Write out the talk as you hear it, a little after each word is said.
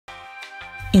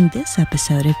In this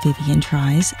episode of Vivian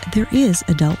Tries, there is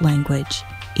adult language.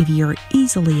 If you're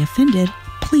easily offended,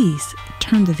 please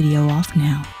turn the video off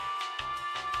now.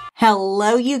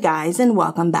 Hello, you guys, and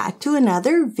welcome back to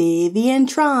another Vivian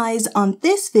Tries. On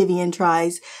this Vivian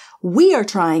Tries, we are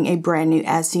trying a brand new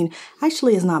ad scene.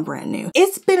 Actually, it's not brand new.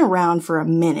 It's been around for a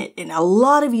minute, and a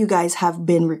lot of you guys have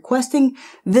been requesting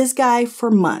this guy for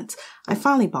months. I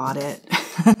finally bought it.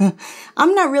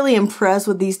 I'm not really impressed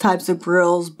with these types of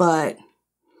grills, but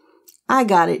I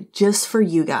got it just for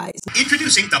you guys.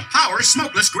 Introducing the Power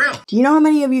Smokeless Grill. Do you know how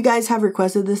many of you guys have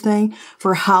requested this thing?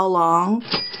 For how long?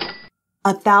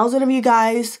 1,000 of you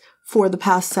guys for the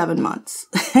past 7 months.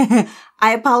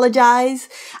 I apologize.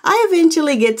 I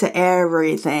eventually get to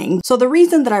everything. So the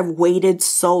reason that I've waited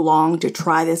so long to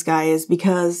try this guy is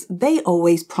because they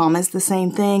always promise the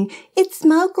same thing. It's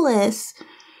smokeless.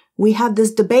 We have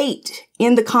this debate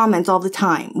in the comments all the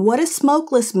time. What does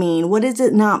smokeless mean? What does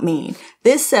it not mean?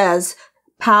 This says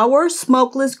Power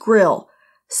Smokeless Grill.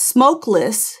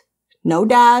 Smokeless, no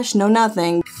dash, no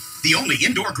nothing. The only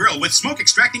indoor grill with smoke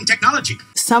extracting technology.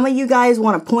 Some of you guys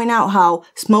want to point out how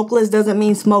smokeless doesn't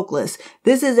mean smokeless.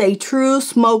 This is a true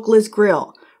smokeless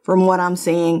grill from what I'm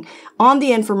seeing on the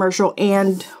infomercial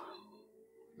and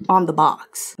on the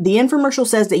box. The infomercial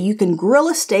says that you can grill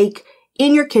a steak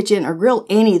in your kitchen or grill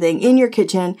anything in your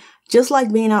kitchen, just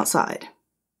like being outside.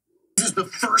 This is the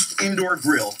first indoor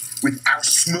grill with our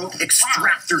smoke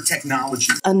extractor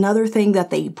technology. Another thing that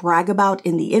they brag about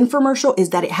in the infomercial is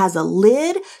that it has a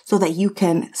lid so that you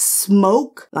can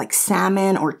smoke like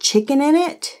salmon or chicken in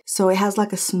it. So it has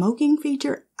like a smoking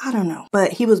feature. I don't know.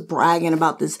 But he was bragging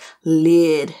about this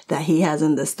lid that he has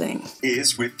in this thing.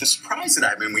 Is with the surprise that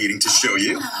I've been waiting to show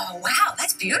you. Oh, wow,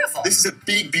 that's beautiful. This is a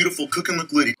big, beautiful cook and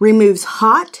look lid. Removes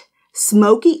hot,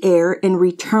 smoky air and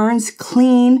returns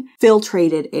clean,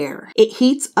 filtrated air. It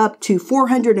heats up to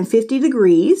 450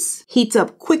 degrees, heats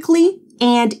up quickly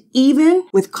and even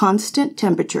with constant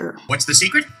temperature. What's the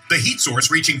secret? The heat source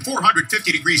reaching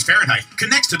 450 degrees Fahrenheit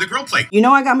connects to the grill plate. You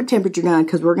know I got my temperature gun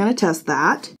because we're going to test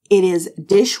that. It is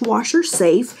dishwasher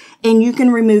safe and you can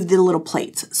remove the little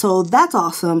plates. So that's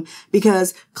awesome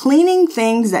because cleaning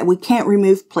things that we can't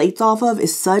remove plates off of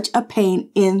is such a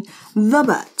pain in the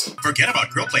butt. Forget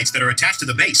about grill plates that are attached to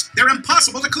the base. They're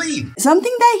impossible to clean.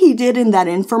 Something that he did in that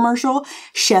infomercial,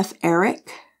 Chef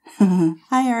Eric,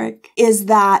 hi Eric, is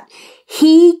that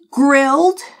he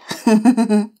grilled, Have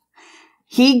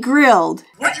you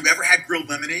ever had grilled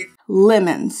lemonade?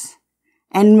 lemons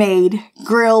and made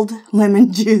grilled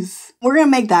lemon juice. We're gonna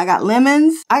make that. I got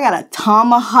lemons. I got a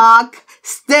tomahawk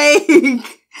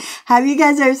steak. Have you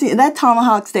guys ever seen that?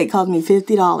 Tomahawk steak cost me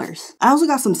 $50. I also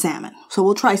got some salmon. So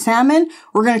we'll try salmon.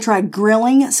 We're gonna try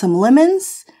grilling some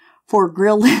lemons for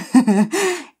grilled.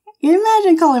 Can you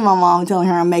imagine calling my mom and telling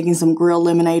her I'm making some grilled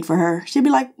lemonade for her? She'd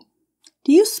be like,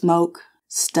 do you smoke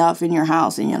stuff in your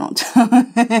house and you don't tell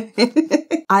me?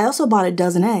 I also bought a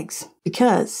dozen eggs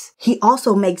because he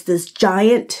also makes this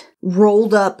giant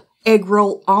rolled up egg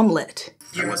roll omelet.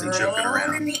 I wasn't joking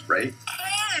around, right?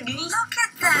 Egg, look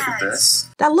at that. Look at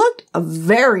this. That looked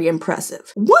very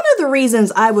impressive. One of the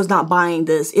reasons I was not buying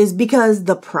this is because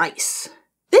the price.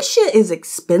 This shit is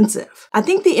expensive. I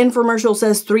think the infomercial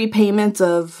says 3 payments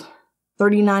of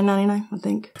 $39.99, I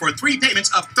think. For 3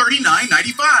 payments of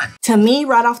 $39.95. To me,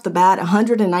 right off the bat,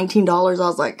 $119, I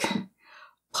was like,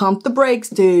 pump the brakes,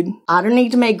 dude. I don't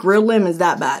need to make grilled lemons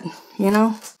that bad, you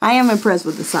know? I am impressed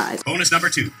with the size. Bonus number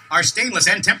 2, our stainless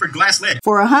and tempered glass lid.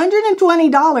 For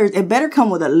 $120, it better come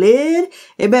with a lid.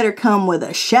 It better come with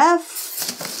a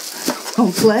chef.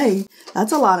 Don't play.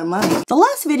 That's a lot of money. The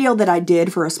last video that I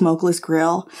did for a smokeless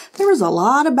grill, there was a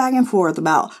lot of back and forth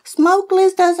about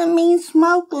smokeless doesn't mean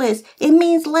smokeless. It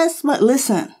means less smoke.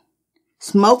 Listen,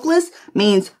 smokeless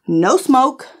means no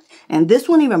smoke. And this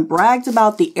one even brags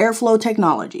about the airflow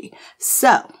technology.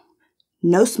 So,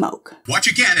 no smoke. Watch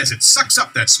again as it sucks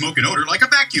up that smoke and odor like a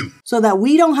vacuum. So that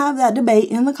we don't have that debate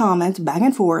in the comments back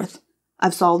and forth,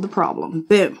 I've solved the problem.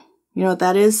 Boom. You know what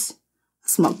that is?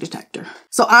 Smoke detector.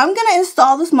 So I'm going to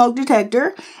install the smoke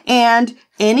detector and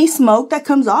any smoke that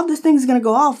comes off, this thing's going to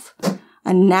go off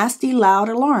a nasty loud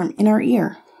alarm in our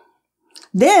ear.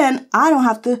 Then I don't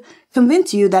have to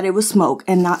convince you that it was smoke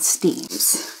and not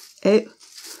steams.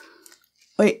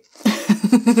 Wait.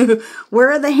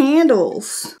 Where are the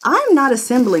handles? I'm not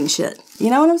assembling shit.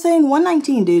 You know what I'm saying?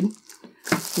 119, dude.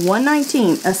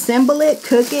 119. Assemble it,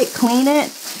 cook it, clean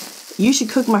it. You should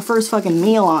cook my first fucking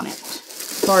meal on it.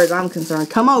 As far as I'm concerned.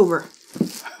 Come over,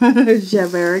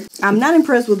 Chef Eric. I'm not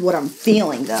impressed with what I'm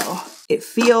feeling, though. It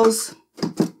feels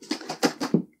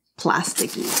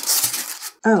plasticky.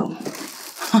 Oh.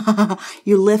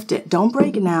 You lift it. Don't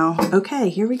break it now. Okay,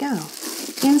 here we go.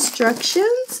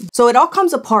 instructions. So it all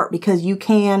comes apart because you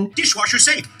can Dishwasher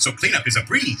safe, so cleanup is a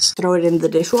breeze. throw it in the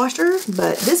dishwasher,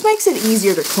 but this makes it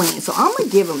easier to clean. So I'm gonna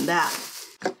give them that.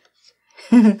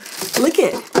 Look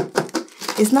it.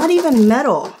 It's not even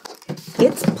metal.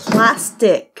 It's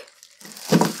plastic.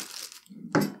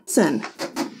 Listen.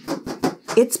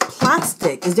 It's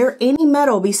plastic. Is there any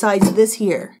metal besides this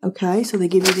here? Okay, so they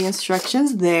give you the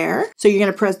instructions there. So you're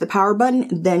gonna press the power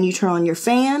button, then you turn on your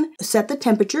fan, set the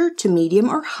temperature to medium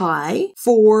or high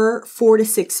for 4 to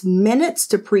 6 minutes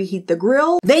to preheat the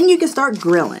grill. Then you can start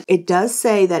grilling. It does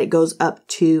say that it goes up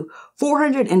to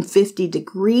 450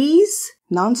 degrees,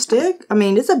 non-stick. I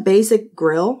mean, it's a basic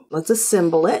grill. Let's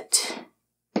assemble it.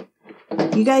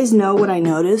 You guys know what I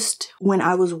noticed when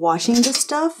I was washing this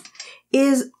stuff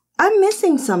is I'm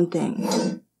missing something.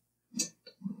 The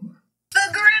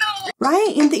griddle!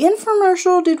 Right? In the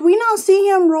infomercial, did we not see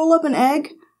him roll up an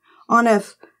egg on a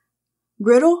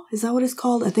griddle? Is that what it's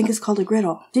called? I think it's called a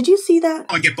griddle. Did you see that?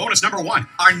 Oh, and get bonus number 1,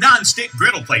 our non-stick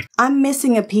griddle plate. I'm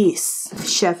missing a piece,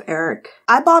 Chef Eric.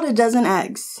 I bought a dozen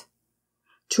eggs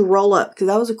to roll up because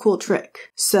that was a cool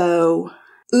trick. So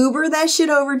Uber that shit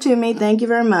over to me. Thank you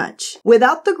very much.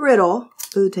 Without the griddle,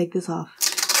 ooh, take this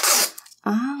off.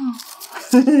 Oh.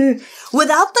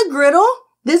 Without the griddle,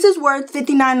 this is worth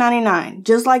 $59.99.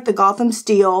 Just like the Gotham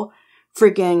Steel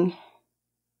freaking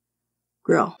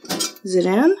grill. Is it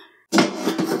in?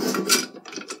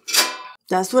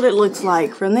 That's what it looks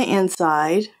like from the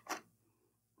inside.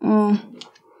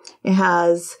 It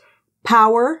has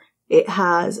power. It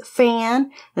has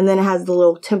fan. And then it has the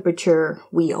little temperature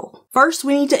wheel. First,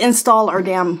 we need to install our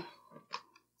damn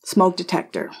smoke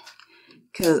detector.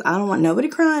 Because I don't want nobody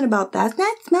crying about that's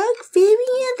not smoke, Vivian,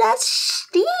 that's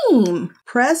steam.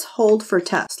 Press hold for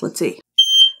test. Let's see.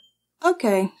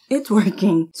 Okay, it's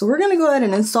working. So we're going to go ahead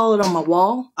and install it on my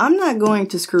wall. I'm not going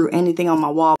to screw anything on my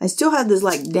wall. I still have this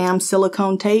like damn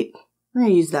silicone tape. We're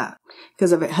going to use that.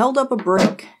 Because if it held up a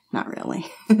brick, not really.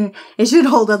 It should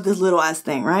hold up this little ass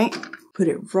thing, right? Put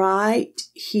it right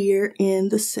here in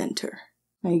the center.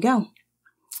 There you go.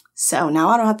 So now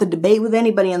I don't have to debate with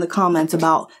anybody in the comments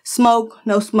about smoke,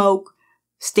 no smoke,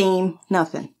 steam,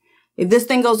 nothing. If this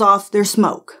thing goes off, there's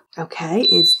smoke. Okay,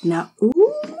 it's now,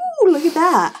 ooh, look at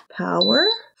that. Power,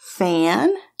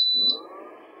 fan.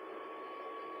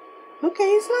 Okay,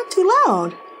 it's not too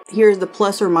loud. Here's the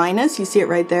plus or minus. You see it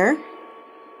right there.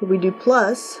 If we do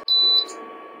plus,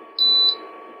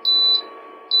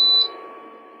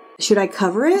 should I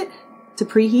cover it to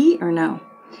preheat or no?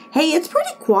 Hey, it's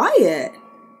pretty quiet.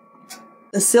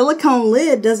 The silicone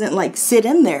lid doesn't like sit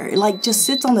in there. It like just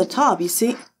sits on the top, you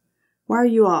see? Why are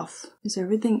you off? Is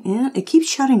everything in? It keeps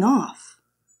shutting off.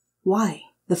 Why?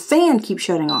 The fan keeps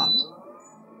shutting off.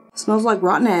 It smells like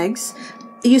rotten eggs.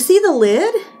 You see the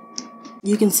lid?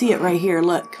 You can see it right here,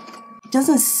 look. It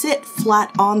doesn't sit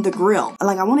flat on the grill.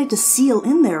 Like I want it to seal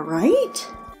in there, right?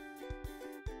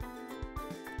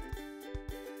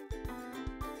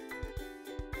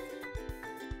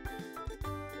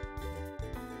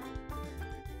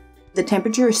 The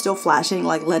temperature is still flashing,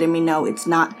 like letting me know it's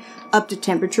not up to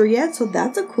temperature yet. So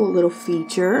that's a cool little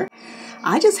feature.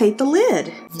 I just hate the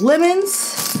lid.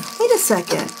 Lemons. Wait a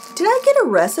second. Did I get a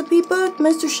recipe book,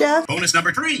 Mr. Chef? Bonus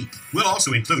number 3. We'll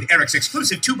also include Eric's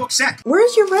exclusive 2-book set.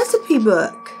 Where's your recipe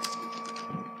book?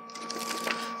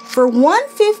 For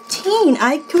 $115,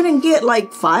 I couldn't get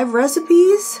like 5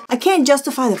 recipes. I can't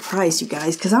justify the price, you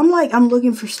guys, because I'm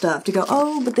looking for stuff to go,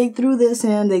 oh, but they threw this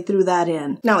in, they threw that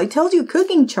in. Now, it tells you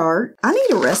cooking chart. I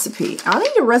need a recipe. I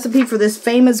need a recipe for this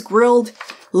famous grilled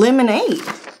lemonade.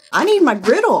 I need my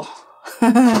griddle.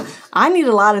 I need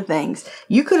a lot of things.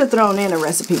 You could have thrown in a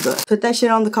recipe book. Put that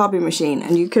shit on the copy machine,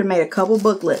 and you could have made a couple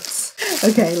booklets.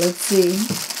 Okay, let's see.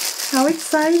 How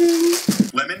exciting.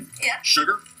 Lemon, Yeah.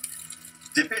 sugar,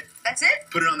 dip it. That's it?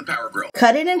 Put it on the power grill.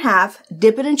 Cut it in half,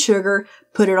 dip it in sugar,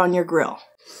 put it on your grill.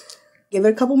 Give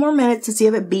it a couple more minutes to see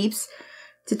if it beeps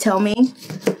to tell me.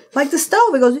 Like the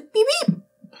stove, it goes beep beep.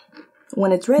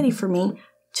 When it's ready for me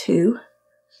to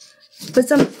put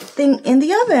something in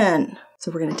the oven. So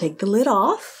we're going to take the lid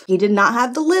off. He did not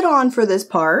have the lid on for this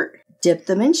part. Dip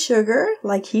them in sugar,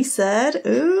 like he said.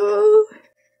 Ooh.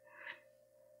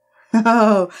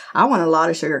 Oh, I want a lot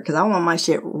of sugar because I want my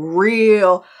shit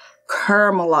real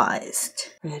caramelized.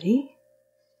 Ready?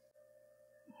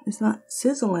 It's not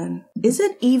sizzling. Is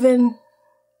it even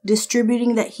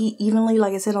distributing that heat evenly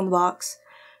like I said on the box?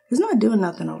 It's not doing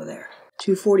nothing over there.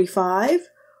 245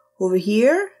 over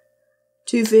here.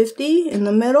 250 in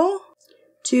the middle.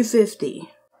 250.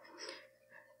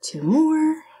 2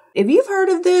 more. If you've heard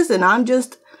of this and I'm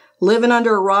just living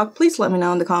under a rock, please let me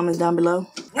know in the comments down below.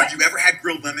 Have you ever had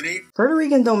grilled lemonade? Puerto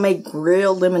Ricans don't make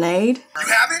grilled lemonade.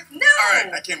 You haven't? No. All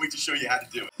right, I can't wait to show you how to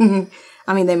do it.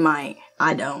 I mean, they might.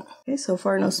 I don't. Okay, so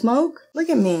far no smoke. Look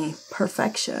at me.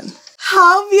 Perfection.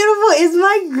 How beautiful is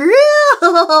my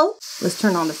grill? Let's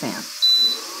turn on the fan.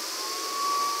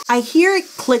 I hear it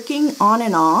clicking on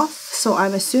and off, so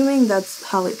I'm assuming that's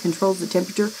how it controls the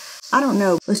temperature. I don't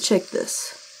know. Let's check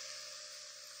this.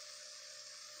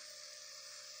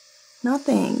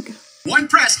 Nothing. One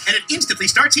press and it instantly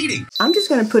starts heating. I'm just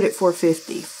gonna put it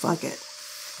 450. Fuck it.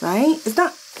 Right? It's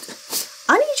not...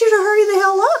 I need you to hurry the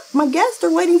hell up. My guests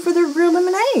are waiting for their grilled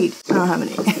lemonade. I don't have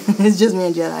any. It's just me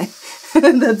and Jedi.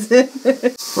 That's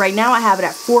it. Right now I have it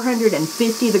at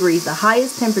 450 degrees, the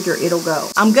highest temperature it'll go.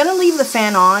 I'm gonna leave the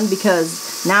fan on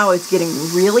because now it's getting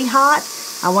really hot.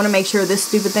 I wanna make sure this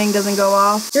stupid thing doesn't go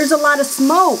off. There's a lot of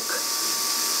smoke.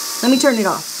 Let me turn it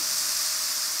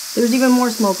off. There's even more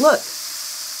smoke, look.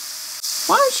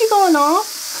 Why aren't you going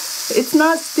off? It's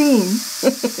not steam.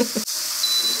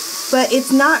 But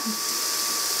it's not...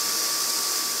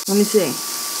 Let me see.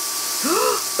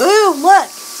 Ooh, look!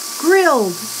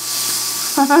 Grilled!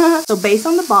 So based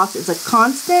on the box, it's a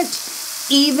constant,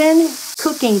 even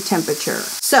cooking temperature.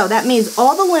 So that means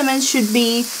all the lemons should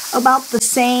be about the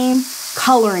same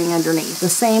coloring underneath. The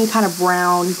same kind of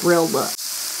brown grilled look.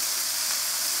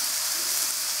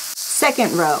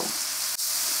 Second row.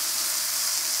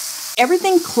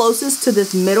 Everything closest to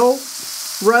this middle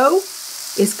row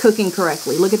is cooking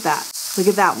correctly. Look at that. Look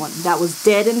at that one. That was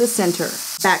dead in the center.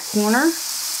 Back corner.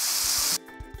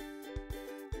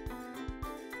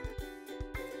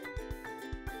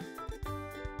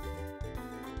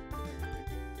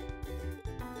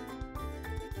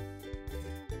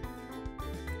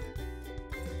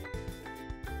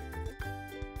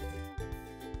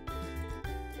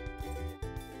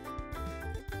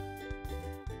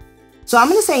 So I'm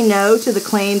going to say no to the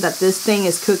claim that this thing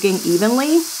is cooking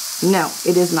evenly. No,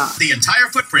 it is not. The entire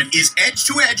footprint is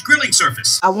edge-to-edge grilling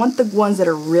surface. I want the ones that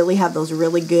are really have those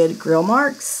really good grill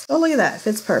marks. Oh, look at that. It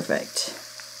fits perfect.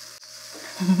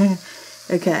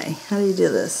 Okay, how do you do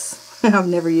this? I've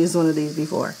never used one of these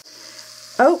before.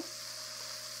 Oh.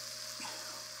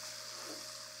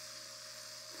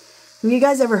 Have you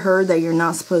guys ever heard that you're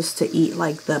not supposed to eat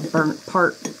like the burnt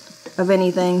part of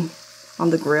anything on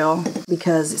the grill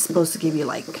because it's supposed to give you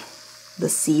like the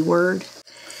C word?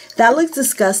 That looks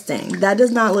disgusting. That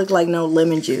does not look like no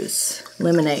lemon juice,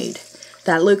 lemonade.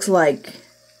 That looks like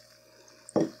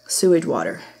sewage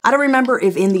water. I don't remember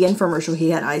if in the infomercial he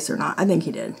had ice or not. I think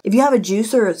he did. If you have a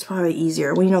juicer, it's probably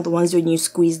easier. Well, you know, the ones when you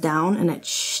squeeze down and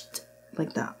it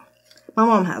like that. My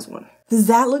mom has one. Does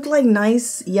that look like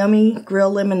nice, yummy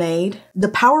grilled lemonade? The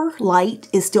power light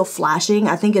is still flashing.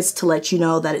 I think it's to let you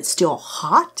know that it's still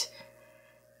hot.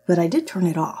 But I did turn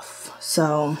it off.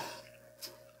 So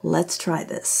let's try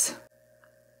this.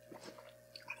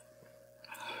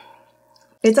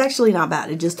 It's actually not bad.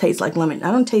 It just tastes like lemon.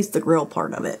 I don't taste the grill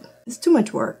part of it. It's too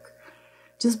much work.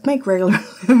 Just make regular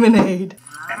lemonade.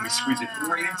 And we squeeze it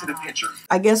right into the pitcher.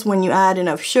 I guess when you add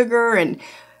enough sugar and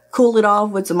cool it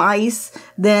off with some ice,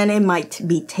 then it might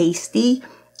be tasty.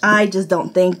 I just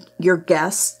don't think your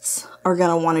guests are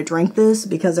gonna want to drink this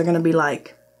because they're gonna be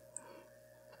like,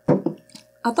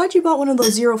 I thought you bought one of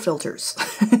those zero filters.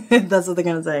 That's what they're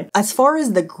gonna say. As far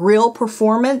as the grill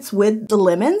performance with the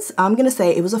lemons, I'm gonna say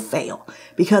it was a fail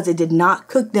because it did not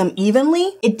cook them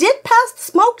evenly. It did pass the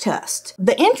smoke test.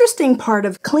 The interesting part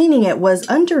of cleaning it was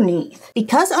underneath.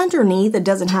 Because underneath it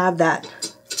doesn't have that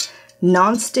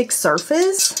non-stick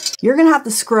surface, you're gonna have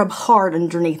to scrub hard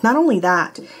underneath. Not only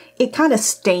that, it kind of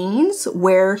stains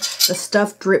where the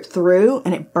stuff dripped through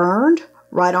and it burned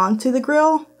right onto the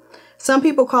grill. Some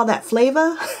people call that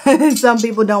flavor. Some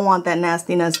people don't want that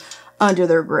nastiness under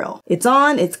their grill. It's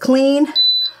on, it's clean.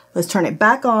 Let's turn it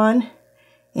back on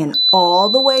and all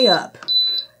the way up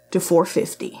to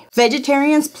 450.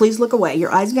 Vegetarians, please look away.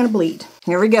 Your eyes are gonna bleed.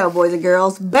 Here we go, boys and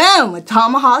girls. Boom, a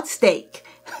tomahawk steak.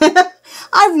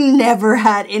 I've never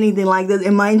had anything like this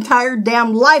in my entire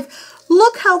damn life.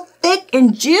 Look how thick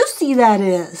and juicy that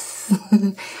is.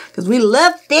 Because we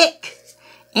love thick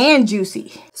and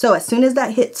juicy. So as soon as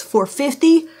that hits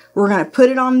 450, we're gonna put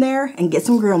it on there and get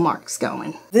some grill marks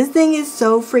going. This thing is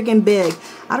so freaking big.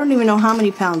 I don't even know how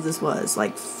many pounds this was,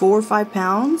 like 4 or 5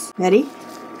 pounds. Ready?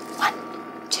 1,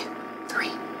 2, 3,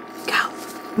 go.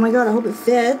 Oh my God, I hope it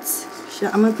fits.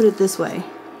 I'm gonna put it this way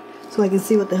so I can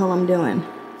see what the hell I'm doing.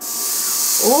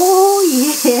 Oh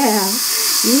yeah,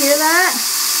 you hear that?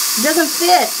 It doesn't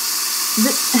fit.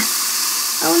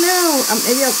 Oh no,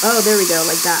 maybe oh, there we go,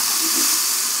 like that.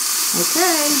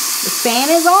 Okay, the fan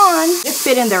is on. It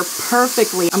fit in there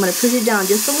perfectly. I'm gonna push it down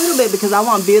just a little bit because I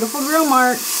want beautiful grill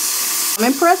marks. I'm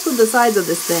impressed with the size of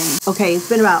this thing. Okay, it's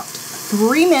been about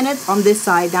 3 minutes on this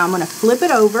side. Now I'm gonna flip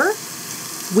it over.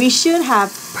 We should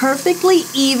have perfectly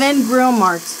even grill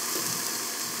marks,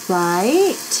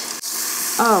 right?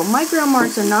 Oh, my grill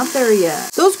marks are not there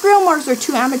yet. Those grill marks are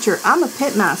too amateur. I'm a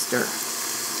pit master.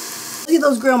 Look at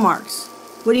those grill marks.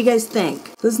 What do you guys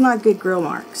think? This is not good grill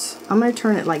marks. I'm gonna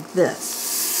turn it like this.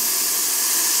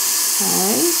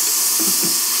 Okay.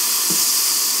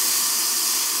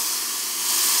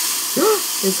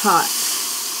 It's hot.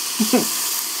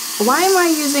 Why am I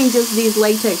using just these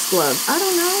latex gloves? I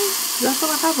don't know. That's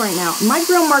what I have right now. My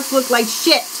grill marks look like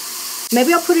shit.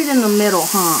 Maybe I'll put it in the middle,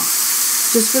 huh?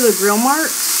 Just for the grill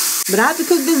marks. But I have to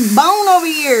cook this bone over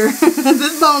here.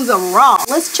 This bone's a raw.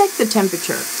 Let's check the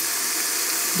temperature.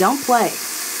 Don't play.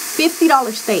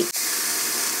 $50 steak.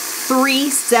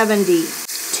 $3.70.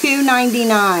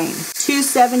 $2.99.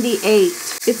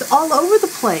 $2.78. It's all over the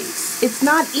place. It's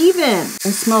not even.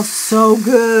 It smells so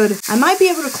good. I might be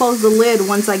able to close the lid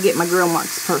once I get my grill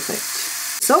marks perfect.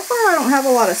 So far, I don't have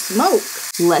a lot of smoke.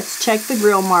 Let's check the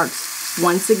grill marks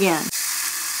once again.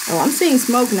 Oh, I'm seeing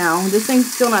smoke now. This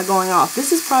thing's still not going off.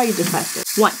 This is probably defective.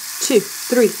 1, 2,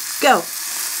 3, go.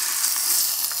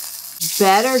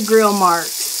 Better grill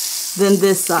marks than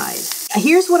this side.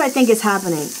 Here's what I think is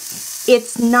happening.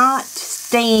 It's not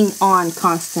staying on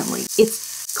constantly.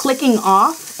 It's clicking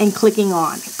off and clicking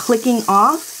on. Clicking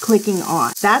off, clicking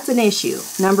on. That's an issue,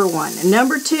 number one. And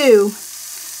number two,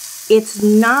 it's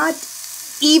not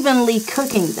evenly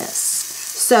cooking this.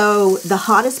 So the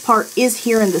hottest part is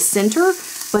here in the center,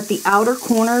 but the outer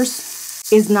corners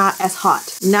is not as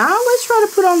hot. Now let's try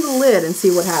to put on the lid and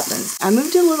see what happens. I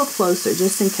moved it a little closer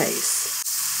just in case.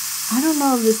 I don't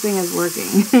know if this thing is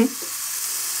working.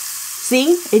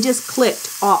 See, it just clicked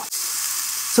off.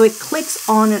 So it clicks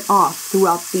on and off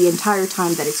throughout the entire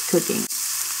time that it's cooking.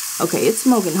 Okay, it's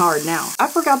smoking hard now. I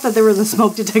forgot that there was a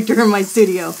smoke detector in my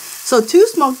studio. So 2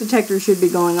 smoke detectors should be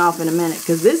going off in a minute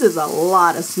because this is a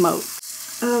lot of smoke.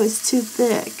 Oh, it's too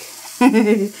thick.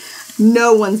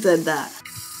 No one said that.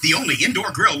 The only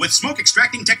indoor grill with smoke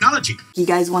extracting technology. You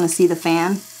guys want to see the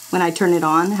fan when I turn it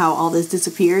on, how all this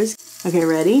disappears? Okay,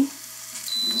 ready?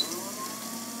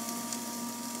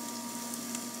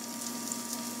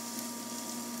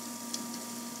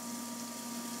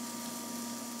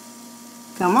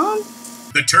 Come on.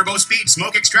 The turbo speed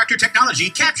smoke extractor technology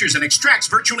captures and extracts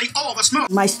virtually all the smoke.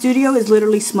 My studio is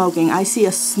literally smoking. I see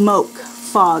a smoke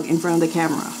fog in front of the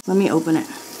camera. Let me open it.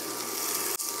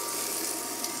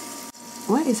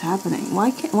 What is happening?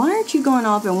 Why aren't you going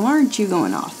off and why aren't you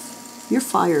going off? You're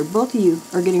fired. Both of you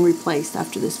are getting replaced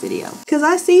after this video. Because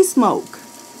I see smoke.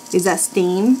 Is that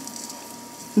steam?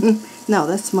 No,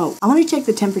 that's smoke. I want to check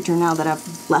the temperature now that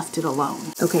I've left it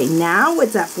alone. Okay, now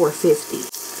it's at 450.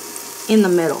 In the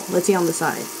middle. Let's see on the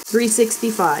side.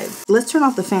 365. Let's turn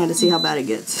off the fan to see how bad it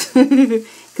gets.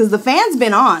 Because the fan's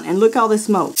been on and look all this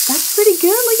smoke. That's pretty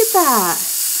good. Look at that.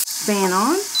 Fan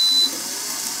on.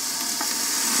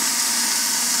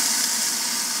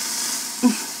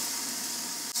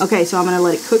 Okay, so I'm going to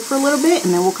let it cook for a little bit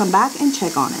and then we'll come back and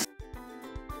check on it.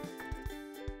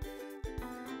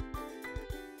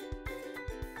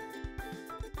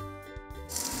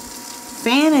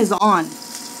 Fan is on.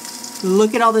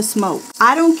 Look at all the smoke.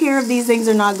 I don't care if these things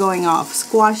are not going off.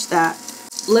 Squash that.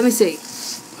 Let me see.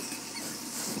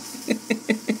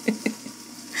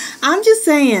 I'm just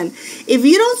saying, if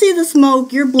you don't see the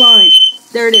smoke, you're blind.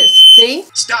 There it is. See?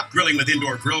 Stop grilling with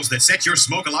indoor grills that set your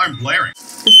smoke alarm blaring.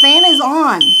 The fan is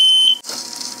on.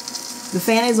 The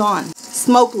fan is on.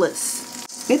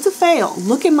 Smokeless. It's a fail.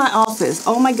 Look at my office.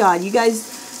 Oh my God, you guys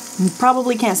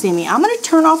probably can't see me. I'm going to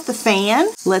turn off the fan.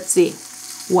 Let's see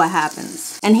what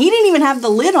happens. And he didn't even have the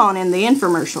lid on in the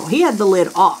infomercial. He had the lid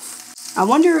off. I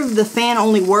wonder if the fan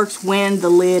only works when the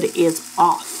lid is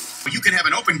off. You can have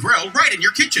an open grill right in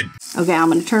your kitchen. Okay, I'm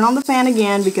going to turn on the fan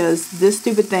again because this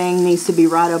stupid thing needs to be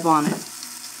right up on it.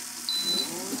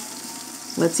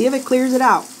 Let's see if it clears it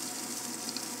out.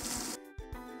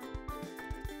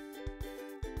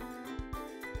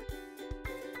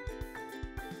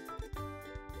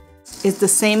 It's the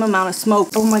same amount of smoke.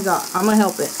 Oh my God, I'm going to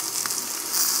help it.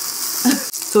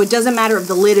 So it doesn't matter if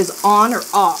the lid is on or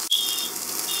off.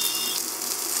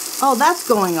 Oh, that's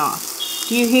going off.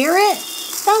 Do you hear it?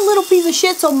 That little piece of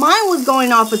shit, so mine was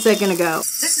going off a second ago.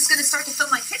 This is going to start to fill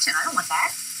my kitchen. I don't want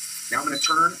that. Now I'm going to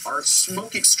turn our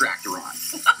smoke extractor on.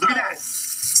 Look at that.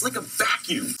 It's like a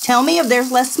vacuum. Tell me if there's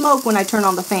less smoke when I turn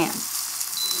on the fan.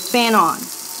 Fan on.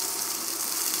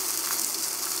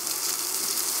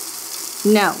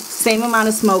 No, same amount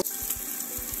of smoke.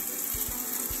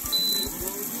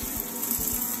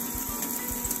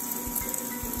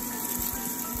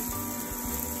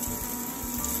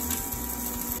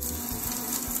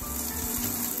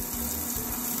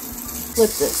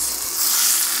 flip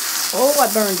this. Oh, I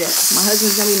burned it. My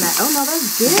husband's gonna be mad. Oh no,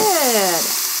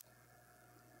 that's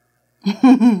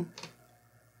good.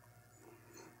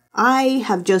 I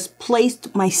have just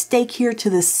placed my steak here to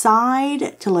the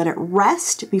side to let it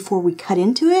rest before we cut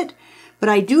into it. But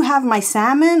I do have my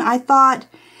salmon. I thought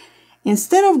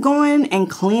instead of going and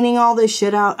cleaning all this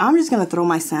shit out, I'm just going to throw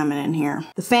my salmon in here.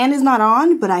 The fan is not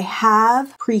on, but I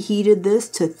have preheated this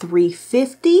to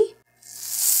 350.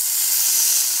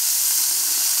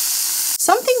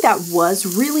 Something that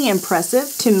was really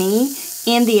impressive to me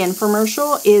in the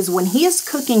infomercial is when he is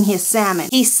cooking his salmon,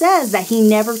 he says that he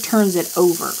never turns it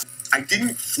over. I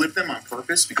didn't flip them on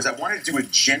purpose because I wanted to do a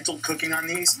gentle cooking on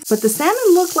these. But the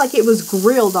salmon looked like it was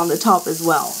grilled on the top as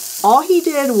well. All he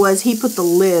did was he put the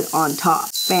lid on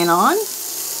top. Fan on,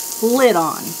 lid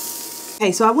on.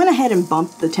 Okay, so I went ahead and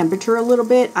bumped the temperature a little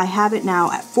bit. I have it now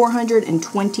at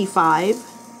 425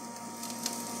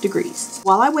 degrees.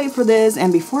 While I wait for this,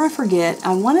 and before I forget,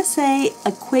 I want to say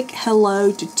a quick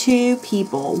hello to two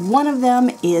people. One of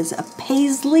them is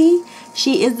Paisley.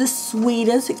 She is the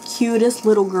sweetest, cutest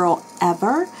little girl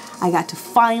ever. I got to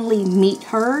finally meet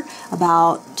her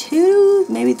about 2,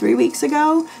 maybe 3 weeks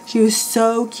ago. She was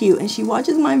so cute and she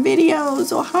watches my videos.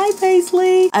 So hi,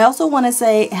 Paisley. I also want to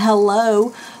say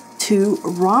hello to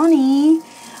Ronnie.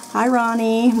 Hi,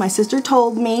 Ronnie. My sister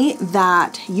told me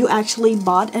that you actually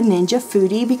bought a Ninja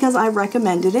Foodie because I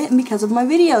recommended it and because of my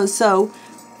videos. So,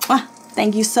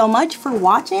 thank you so much for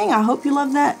watching. I hope you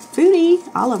love that foodie.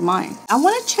 I love mine. I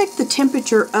want to check the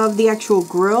temperature of the actual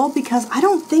grill because I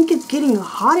don't think it's getting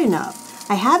hot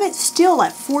enough. I have it still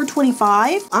at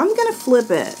 425. I'm going to flip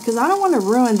it because I don't want to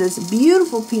ruin this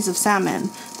beautiful piece of salmon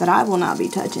that I will not be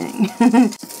touching.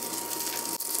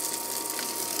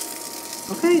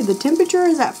 Okay, the temperature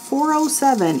is at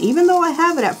 407. Even though I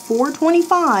have it at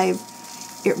 425,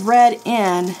 it read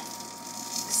in,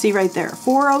 see right there,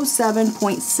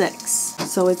 407.6.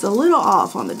 So it's a little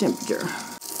off on the temperature.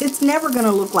 It's never going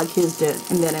to look like his did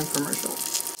in that infomercial.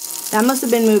 That must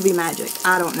have been movie magic.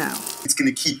 I don't know. It's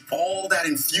going to keep all that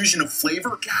infusion of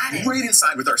flavor right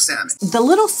inside with our salmon. The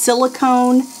little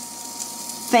silicone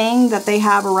thing that they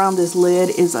have around this lid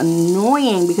is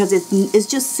annoying because it's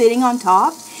just sitting on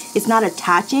top. It's not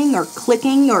attaching or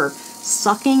clicking or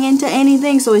sucking into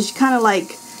anything. So it's kind of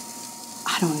like,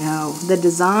 I don't know, the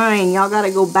design. Y'all got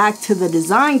to go back to the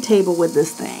design table with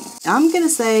this thing. I'm going to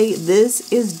say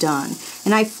this is done.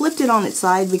 And I flipped it on its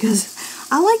side because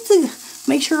I like to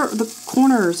make sure the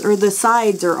corners or the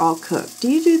sides are all cooked. Do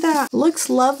you do that? Looks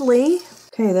lovely.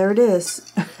 Okay, there it is.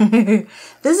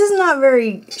 This is not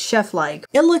very chef-like.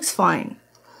 It looks fine.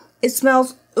 It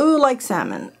smells like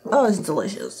salmon. Oh, it's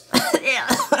delicious.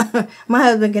 Yeah. My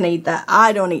husband can eat that.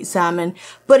 I don't eat salmon,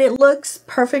 but it looks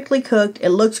perfectly cooked. It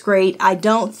looks great. I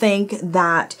don't think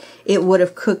that it would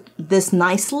have cooked this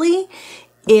nicely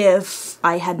if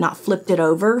I had not flipped it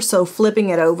over. So flipping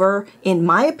it over, in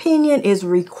my opinion, is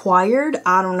required.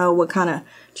 I don't know what kind of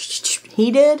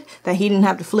he did that he didn't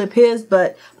have to flip his,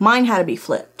 but mine had to be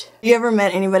flipped. You ever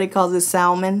met anybody calls this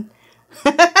salmon?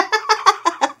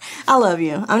 I love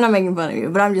you. I'm not making fun of you,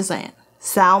 but I'm just saying.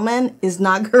 Salmon is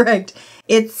not correct.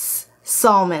 It's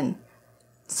salmon.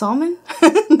 Salmon?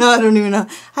 No, I don't even know.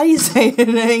 How do you say it?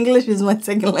 English is my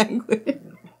second language.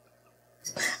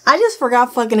 I just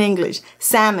forgot fucking English.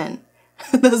 Salmon.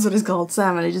 That's what it's called.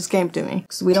 Salmon. It just came to me.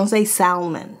 So we don't say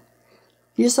salmon.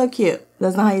 You're so cute.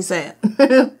 That's not how you say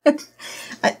it.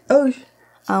 I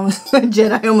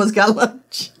almost got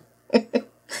lunch.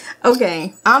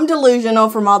 Okay, I'm delusional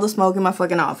from all the smoke in my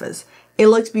fucking office. It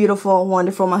looks beautiful,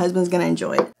 wonderful. My husband's gonna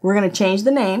enjoy it. We're gonna change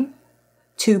the name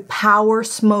to Power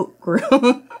Smoke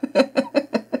Grill.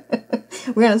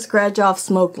 We're gonna scratch off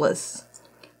smokeless.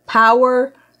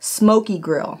 Power Smoky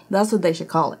Grill. That's what they should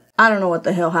call it. I don't know what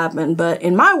the hell happened, but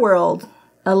in my world,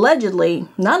 allegedly,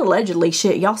 not allegedly,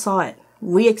 shit, y'all saw it.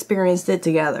 We experienced it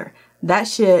together. That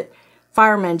shit,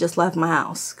 firemen just left my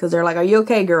house because they're like, "Are you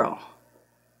okay, girl?"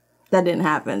 That didn't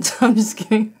happen, so I'm just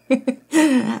kidding.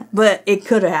 But it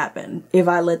could have happened if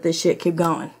I let this shit keep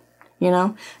going, you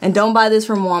know? And don't buy this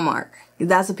from Walmart.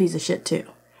 That's a piece of shit too.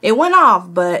 It went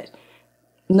off, but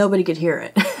nobody could hear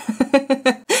it.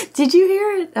 Did you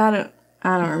hear it? I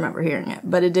don't remember hearing it,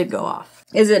 but it did go off.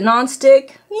 Is it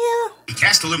nonstick? Yeah.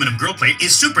 Cast aluminum grill plate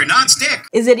is super nonstick.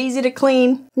 Is it easy to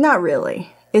clean? Not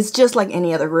really. It's just like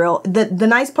any other grill. The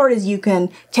nice part is you can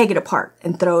take it apart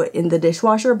and throw it in the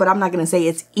dishwasher, but I'm not going to say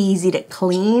it's easy to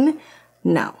clean.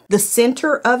 No. The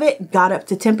center of it got up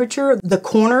to temperature. The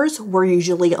corners were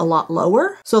usually a lot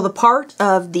lower. So the part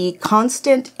of the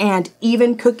constant and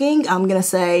even cooking, I'm going to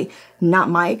say not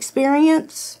my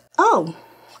experience. Oh,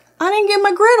 I didn't get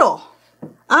my griddle.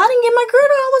 I didn't get my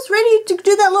griddle. I was ready to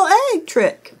do that little egg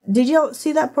trick. Did y'all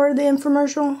see that part of the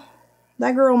infomercial?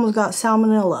 That girl almost got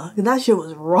salmonella. That shit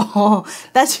was raw.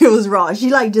 That shit was raw. She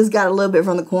like just got a little bit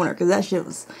from the corner because that shit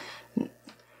was...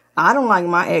 I don't like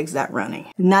my eggs that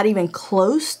runny. Not even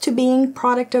close to being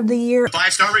product of the year.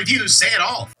 5-star reviews say it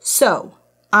all. So,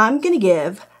 I'm going to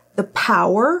give the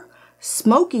Power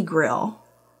Smokeless Grill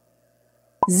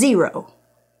 0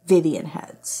 Vivian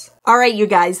heads. Alright you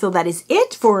guys, so that is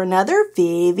it for another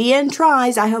Vivian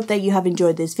Tries. I hope that you have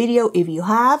enjoyed this video. If you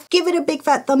have, give it a big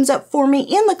fat thumbs up for me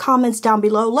in the comments down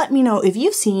below. Let me know if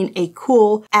you've seen a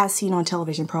cool as seen on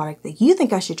television product that you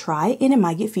think I should try and it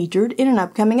might get featured in an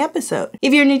upcoming episode.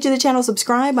 If you're new to the channel,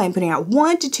 subscribe. I'm putting out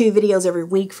 1 to 2 videos every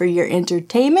week for your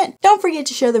entertainment. Don't forget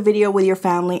to share the video with your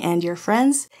family and your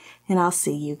friends. And I'll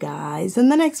see you guys in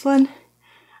the next one.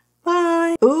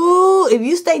 Bye. Ooh, if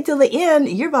you stay till the end,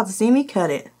 you're about to see me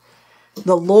cut it.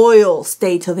 The loyal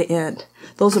stay till the end.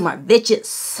 Those are my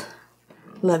bitches.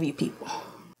 Love you people.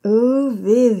 Ooh,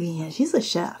 Vivian. She's a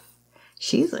chef.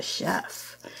 She's a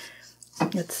chef.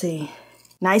 Let's see.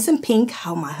 Nice and pink,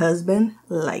 how my husband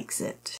likes it.